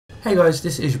Hey guys,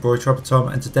 this is your boy Trapper Tom,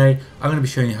 and today I'm going to be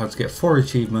showing you how to get 4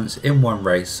 achievements in one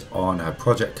race on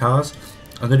Project Cars.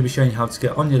 I'm going to be showing you how to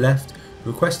get on your left,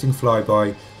 requesting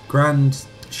Flyby,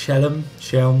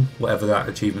 Chelem, whatever that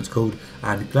achievement's called,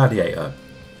 and Gladiator.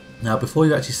 Now before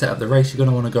you actually set up the race, you're going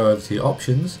to want to go over to your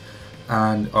options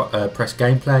and press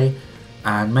gameplay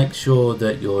and make sure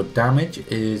that your damage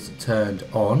is turned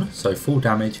on, so full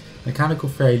damage, mechanical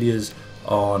failures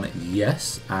on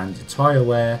yes, and tyre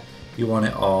wear you want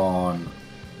it on,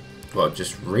 well,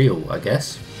 just real, I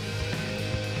guess.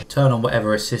 Turn on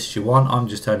whatever assists you want. I'm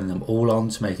just turning them all on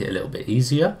to make it a little bit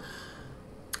easier.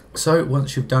 So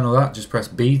once you've done all that, just press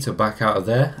B to back out of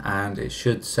there and it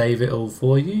should save it all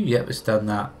for you. Yep, it's done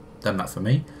that for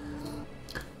me.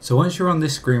 So once you're on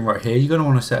this screen right here, you're going to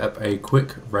want to set up a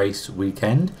quick race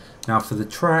weekend. Now for the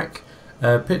track,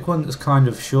 pick one that's kind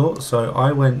of short. So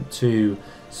I went to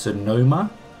Sonoma,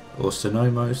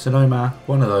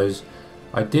 one of those.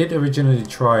 I did originally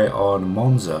try it on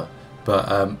Monza,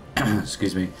 but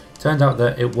excuse me, turned out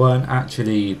that it weren't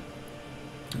actually,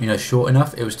 short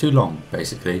enough. It was too long,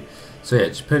 basically. So yeah,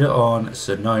 just put it on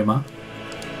Sonoma,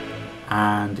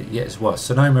 and yes,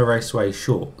 Sonoma Raceway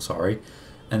short, sorry.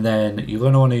 And then you're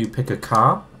going to want to pick a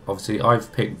car. Obviously,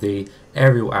 I've picked the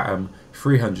Aerial Atom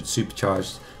 300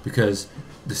 Supercharged because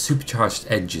the supercharged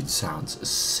engine sounds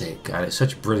sick, and it's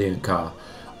such a brilliant car.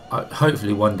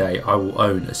 Hopefully one day I will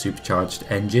own a supercharged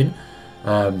engine,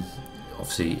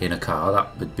 obviously in a car.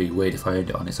 That would be weird if I owned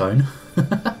it on its own.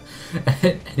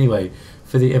 Anyway,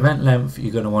 for the event length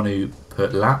you're going to want to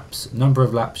put laps. Number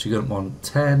of laps you're going to want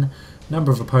 10,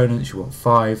 number of opponents you want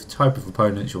 5, type of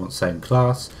opponents you want same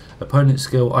class, opponent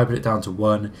skill I put it down to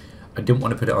 1. I didn't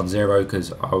want to put it on 0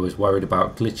 because I was worried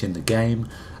about glitching the game.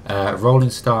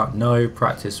 Rolling start no,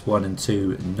 practice 1 and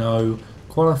 2 no,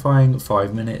 qualifying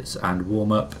 5 minutes, and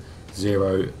warm up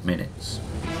 0 minutes.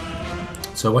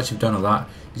 So once you've done all that,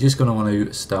 you're just going to want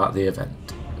to start the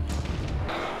event.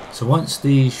 So once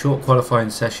the short qualifying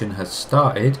session has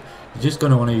started, you're just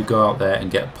going to want to go out there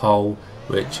and get pole,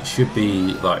 which should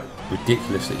be like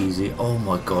ridiculously easy. Oh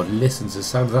my god, listen to the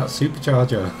sound of that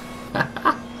supercharger.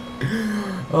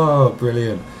 Oh,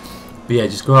 brilliant. But yeah,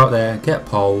 just go out there, get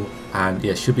pole, and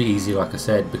yeah, it should be easy, like I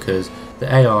said, because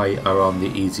the AI are on the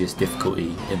easiest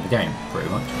difficulty in the game, pretty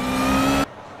much.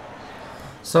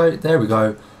 So there we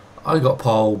go. I got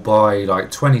pole by like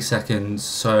 20 seconds.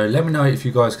 So let me know if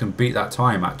you guys can beat that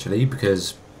time, actually,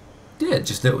 because yeah,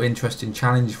 just a little interesting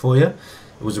challenge for you.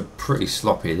 It was a pretty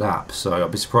sloppy lap, so I'll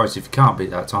be surprised if you can't beat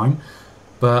that time.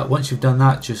 But once you've done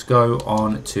that, just go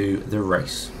on to the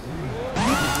race.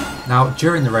 Now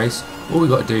during the race, all we've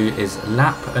got to do is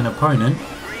lap an opponent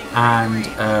and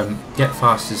get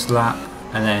fastest lap,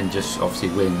 and then just obviously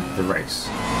win the race.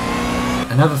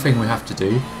 Another thing we have to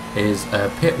do is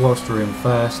pit whilst we're in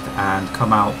first and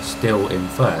come out still in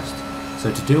first.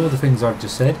 So to do all the things I've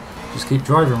just said, just keep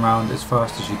driving around as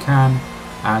fast as you can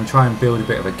and try and build a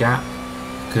bit of a gap,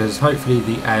 because hopefully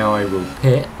the AI will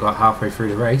pit like halfway through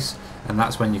the race, and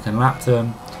that's when you can lap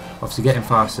them. Obviously getting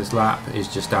fastest lap is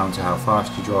just down to how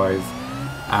fast you drive,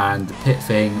 and the pit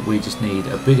thing, we just need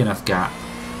a big enough gap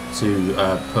to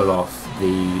pull off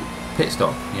the pit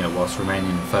stop, whilst remaining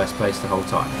in first place the whole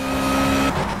time.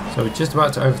 So we're just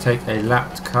about to overtake a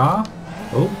lapped car.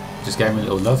 Oh, just gave me a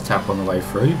little love tap on the way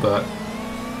through, but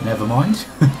never mind.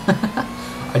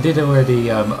 I did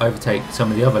already overtake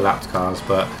some of the other lapped cars,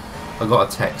 but I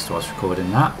got a text whilst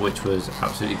recording that, which was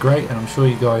absolutely great, and I'm sure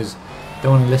you guys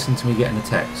don't want to listen to me getting a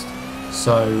text.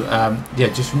 So yeah,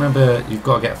 just remember you've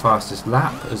got to get fastest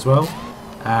lap as well.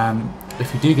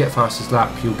 If you do get fastest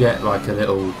lap, you'll get like a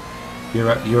little,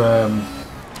 your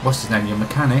what's his name, your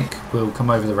mechanic will come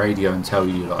over the radio and tell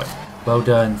you like, well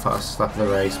done, fastest lap of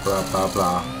the race, blah blah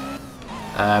blah.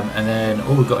 And then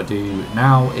all we've got to do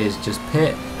now is just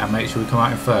pit and make sure we come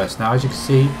out in first. Now as you can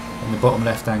see in the bottom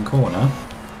left hand corner,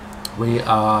 we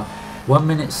are 1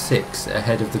 minute 6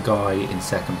 ahead of the guy in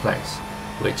second place,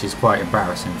 which is quite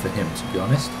embarrassing for him, to be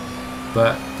honest,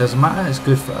 but doesn't matter, it's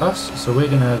good for us. So we're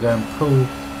going to go and pull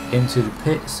into the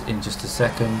pits in just a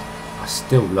second. I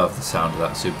still love the sound of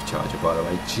that supercharger, by the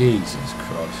way, Jesus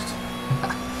Christ.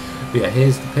 But yeah,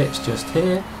 here's the pits just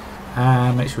here,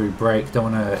 and make sure we brake.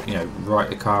 Don't want to write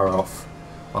the car off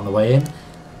on the way in.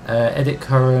 Edit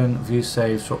current, view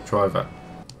save, swap driver.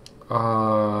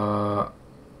 I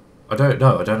don't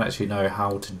know. I don't actually know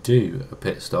how to do a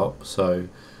pit stop. So,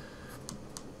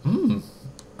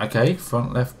 okay.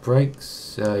 Front left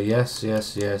brakes. Yes,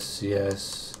 yes, yes,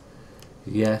 yes,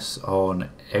 yes on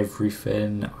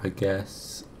everything, I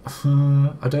guess.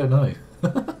 I don't know.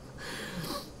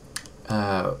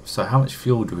 So how much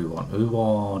fuel do we want? We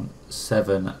want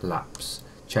 7 laps.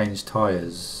 Change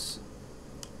tyres.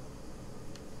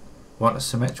 want a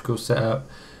symmetrical setup,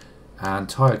 and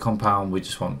tyre compound we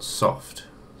just want soft.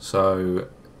 So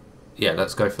yeah,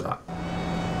 let's go for that.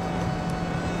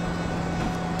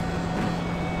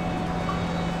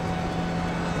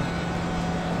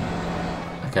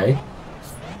 Okay,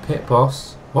 pit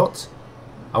boss. What?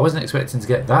 I wasn't expecting to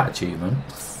get that achievement.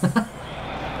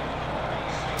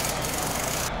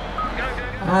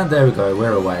 And there we go,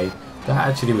 we're away. That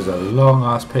actually was a long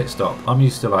ass pit stop. I'm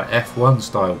used to like F1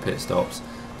 style pit stops.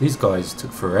 These guys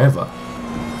took forever.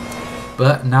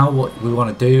 But now what we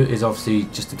want to do is obviously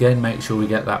just again make sure we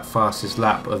get that fastest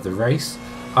lap of the race.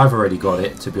 I've already got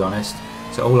it, to be honest.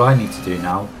 So all I need to do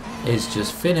now is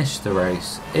just finish the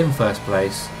race in first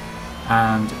place.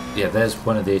 And yeah, there's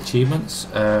one of the achievements.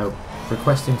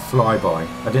 Requesting Flyby.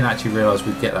 I didn't actually realise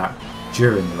we'd get that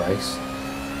during the race.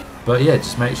 But yeah,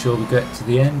 just make sure we get to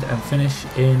the end and finish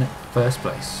in first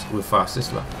place with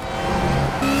fastest lap.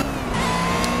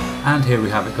 And here we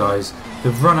have it, guys. The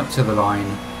run up to the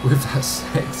line with that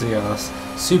sexy ass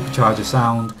supercharger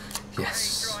sound.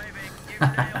 Yes.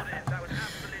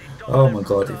 Oh my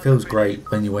god, it feels great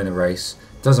when you win a race.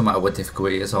 Doesn't matter what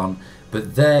difficulty it's on.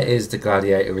 But there is the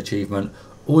Gladiator achievement.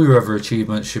 All your other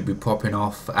achievements should be popping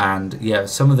off, and yeah,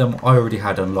 some of them I already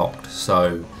had unlocked.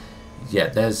 So yeah,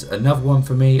 there's another one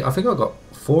for me. I think I got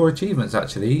 4 achievements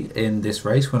actually in this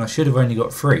race when I should have only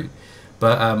got 3.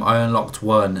 But I unlocked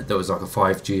one that was like a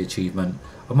 5G achievement.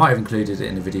 I might have included it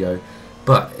in the video.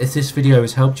 But if this video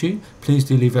has helped you, please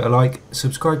do leave it a like,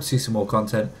 subscribe to see some more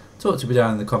content, talk to me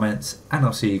down in the comments, and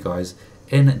I'll see you guys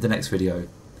in the next video.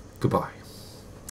 Goodbye.